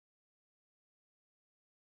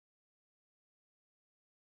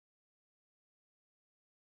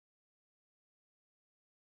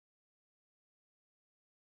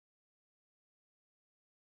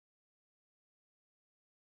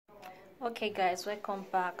Okay guys, welcome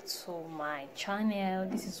back to my channel.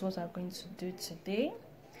 This is what I'm going to do today.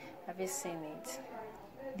 Have you seen it?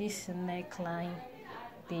 This neckline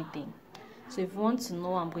beading. So if you want to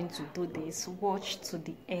know I'm going to do this, watch to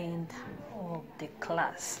the end of the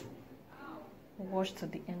class. Watch to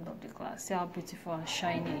the end of the class. See how beautiful and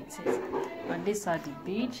shiny it is. And these are the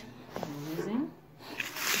beads I'm using.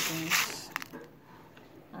 This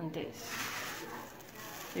and this.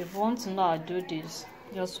 If you want to know how to do this,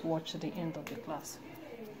 just watch to the end of the class.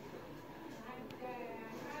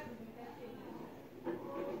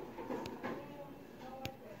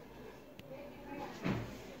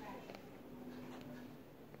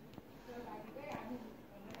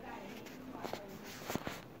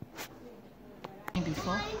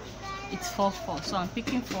 Before it's 4-4, so I'm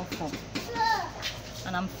picking 4-4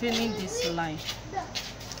 and I'm filling this line.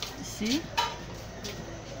 You see,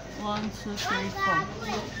 1 2 3 4.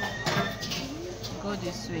 Go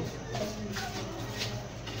this way.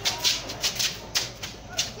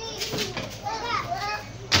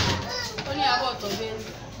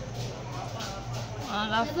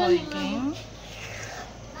 Another 4 again.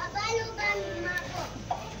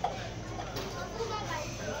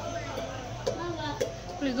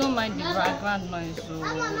 Please don't mind the background noise, so it's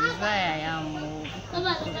where I am.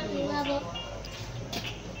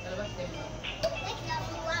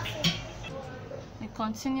 We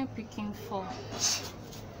continue picking 4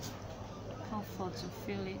 to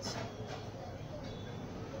fill it.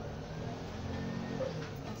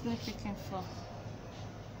 Continue picking 4.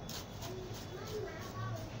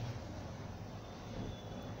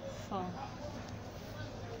 So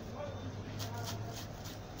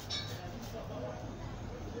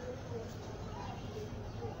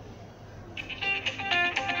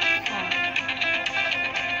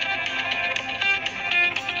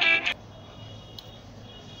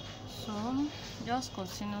just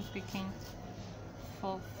continue picking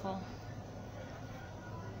 4.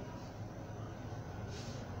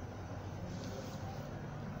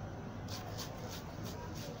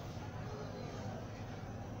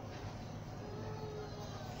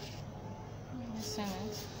 Listen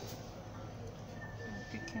it. I'm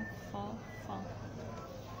picking 4.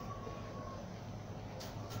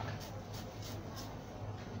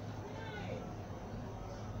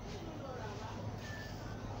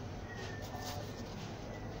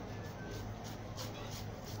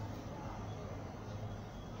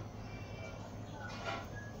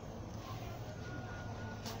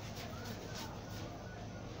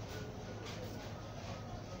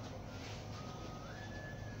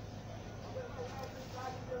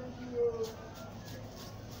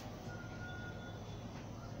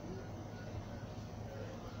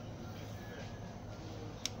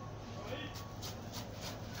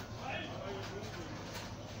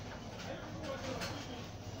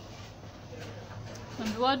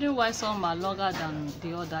 I'm wondering why some are longer than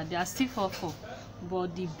the other. They are still 4-4,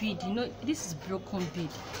 but the bead, you know, this is broken bead,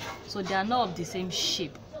 so they are not of the same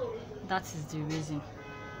shape. That is the reason.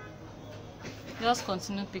 Just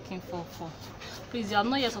continue picking 4. Please, if you have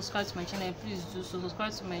not yet subscribed to my channel, please do so.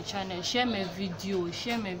 Subscribe to my channel, share my video.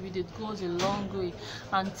 It goes a long way.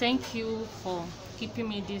 And thank you for keeping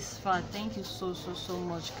me this far. Thank you so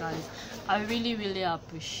much, guys. I really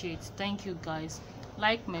appreciate. Thank you, guys.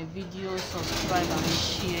 Like my video, subscribe and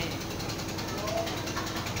share.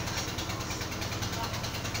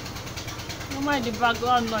 No mind the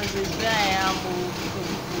background noise, is where I am.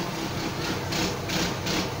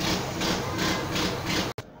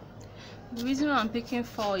 The reason I'm picking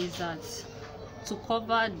 4 is that to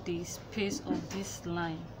cover the space of this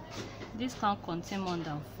line. This can't contain more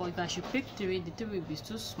than 4. If I should pick 3, the 3 will be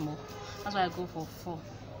too small. That's why I go for 4.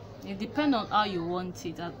 It depends on how you want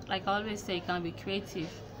it. Like I always say, you can be creative.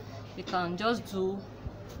 You can just do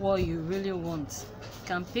what you really want. You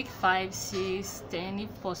can pick 5, 6, 10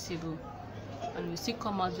 if possible, and you still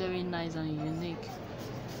come out very nice and unique.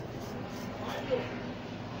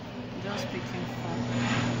 Just picking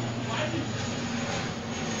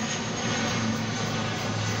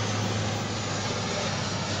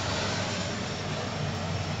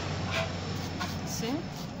 4.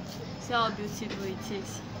 See how beautiful it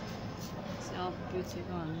is. See how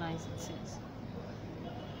beautiful and nice it is.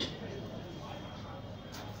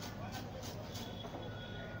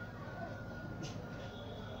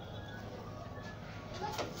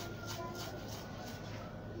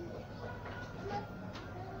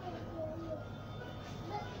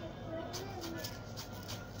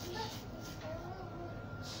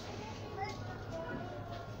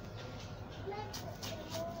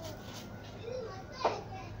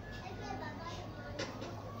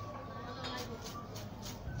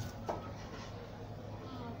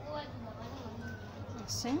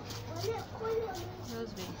 See?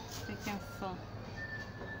 Just be picking four.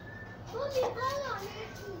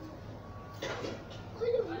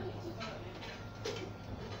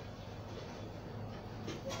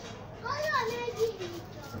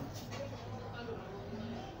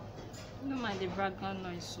 Don't mind the background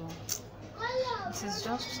noise, so this is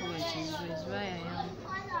just to it's where I am.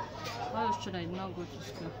 Why should I not go to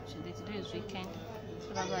school today? Today is weekend,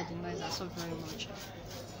 so that's why the noise are so very much.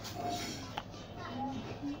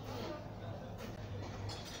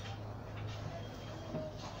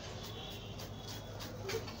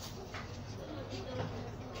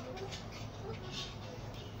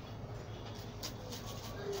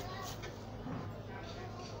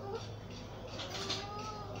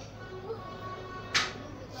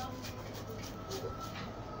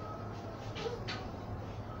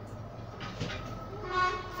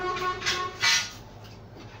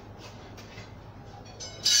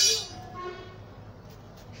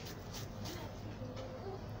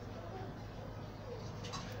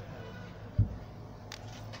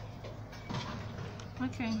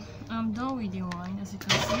 Okay, I'm done with the wine, as you can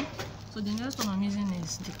see. So the next one I'm using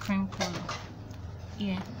is the cream color.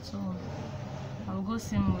 Yeah, so I'll go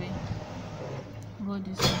same way. Go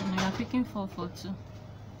this way. Now you're picking 4 for 2.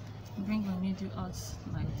 Bring your needle out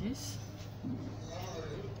like this.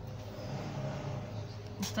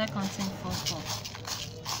 You start counting 4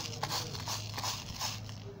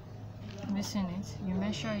 4. Missing it, you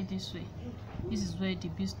measure it this way. This is where the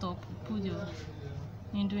bead stop. Put your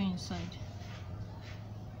needle inside.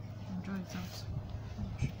 Draw it out.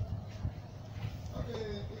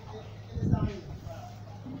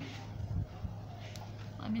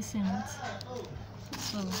 Have you seen it?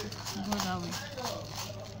 So go that way.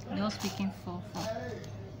 Just picking 4 4.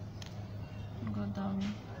 Go that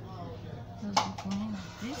way. Just be going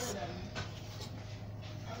like this.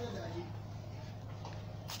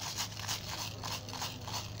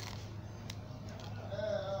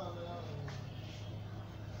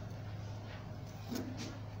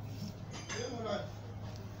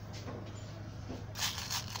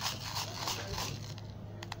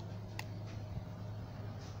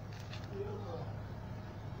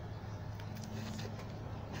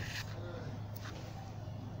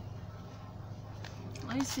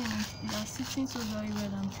 Are you seeing it? They are sitting so very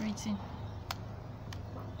well and pretty.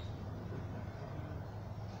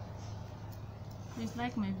 Please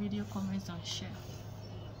like my video, comment and share.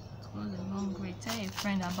 It goes a long way. Tell a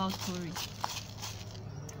friend about Tori.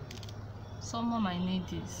 Someone might need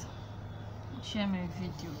this. Share my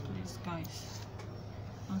video, please, guys.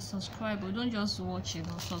 And subscribe, but don't just watch it,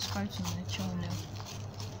 but subscribe to my channel.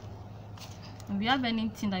 If you have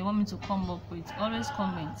anything that you want me to come up with, always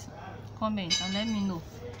comment and let me know.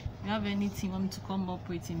 If you have anything you want me to come up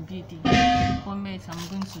with in beading, comment. I'm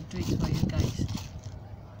going to do it for you guys.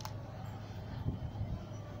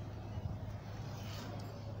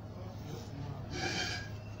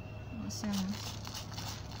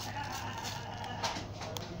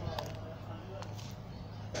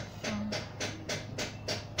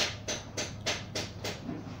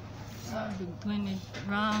 I'll be doing it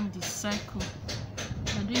round the circle.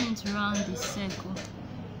 We're doing it round the circle.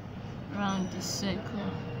 Round the circle.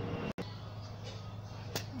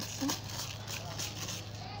 See?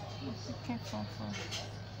 Okay, 4 4.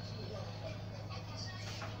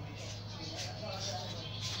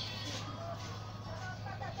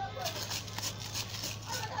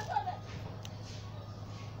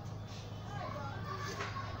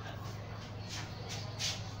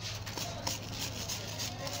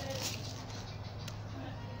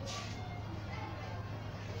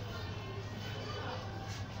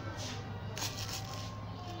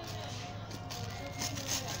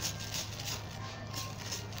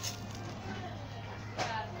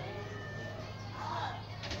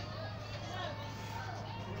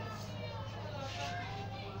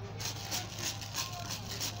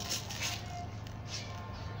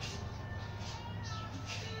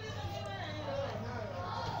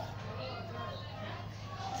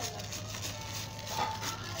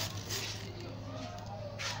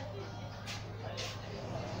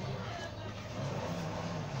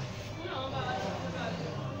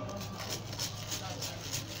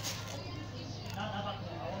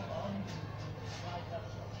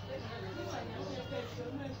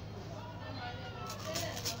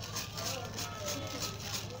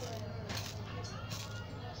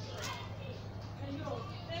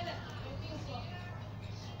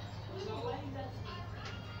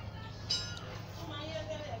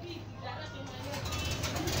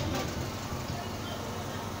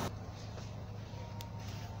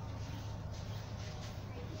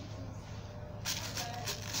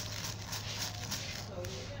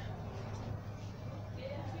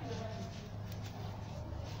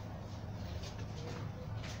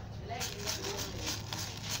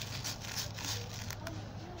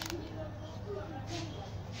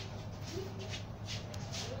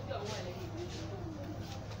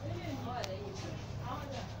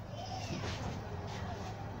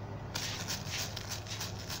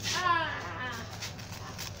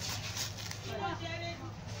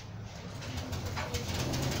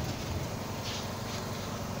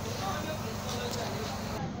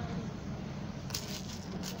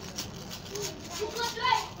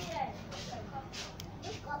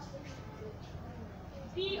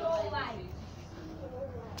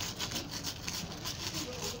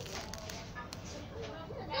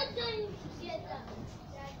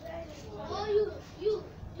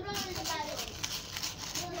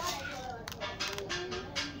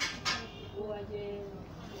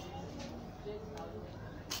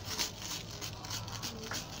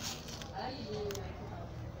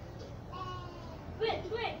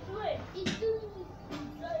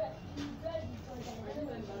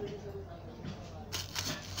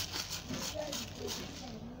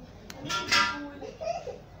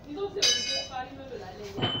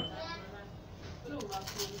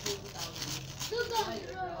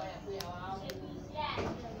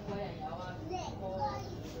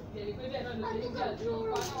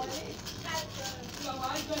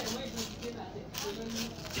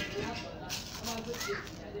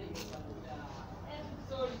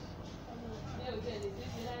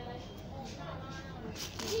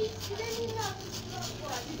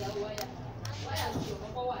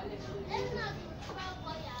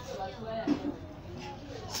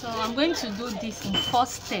 So I'm going to do this in 4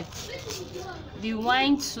 steps, the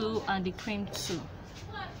wine 2 and the cream 2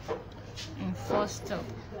 in 4 steps.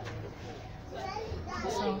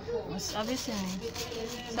 So have you seen it?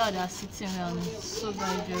 So they are sitting around me. So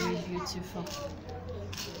very beautiful.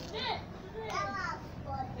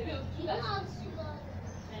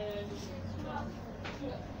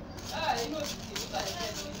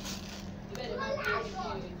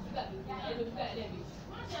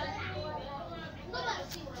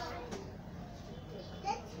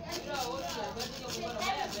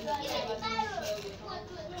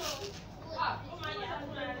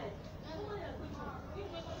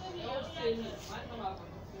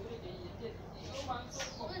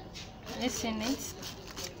 Listen it.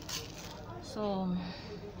 So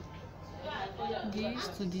this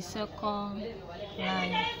to the second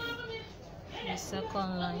line. The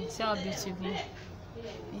second line. See how beautiful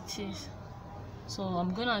it is. So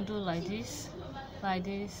I'm gonna do like this, like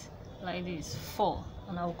this, like this. 4,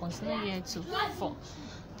 and I will continue here to 4.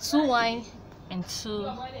 2 wine and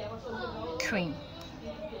 2 cream.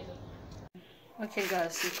 Okay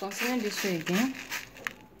guys, so continue this way again.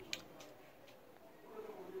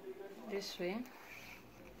 This way.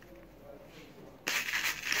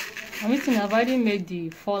 Everything I've already made the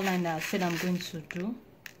 4 line that I said I'm going to do,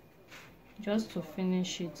 just to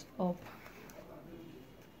finish it up.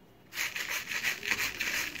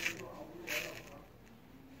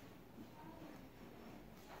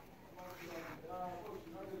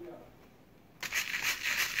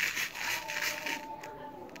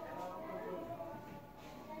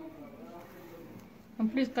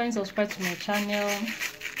 And please kindly subscribe to my channel,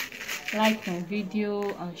 like my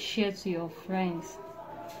video, and share to your friends.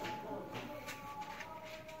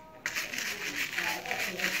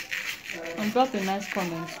 And drop a nice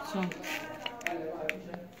comment too.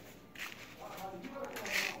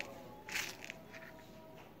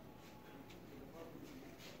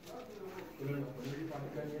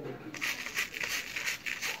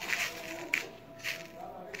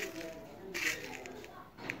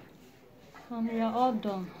 And we are all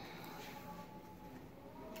done.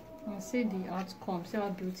 And see the outcome, see how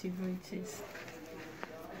beautiful it is.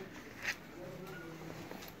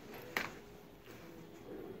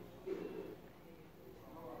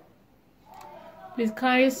 Please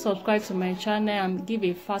kindly subscribe to my channel and give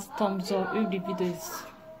a fast thumbs up if the video is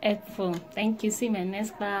helpful. Thank you. See you in my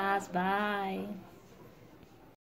next class. Bye.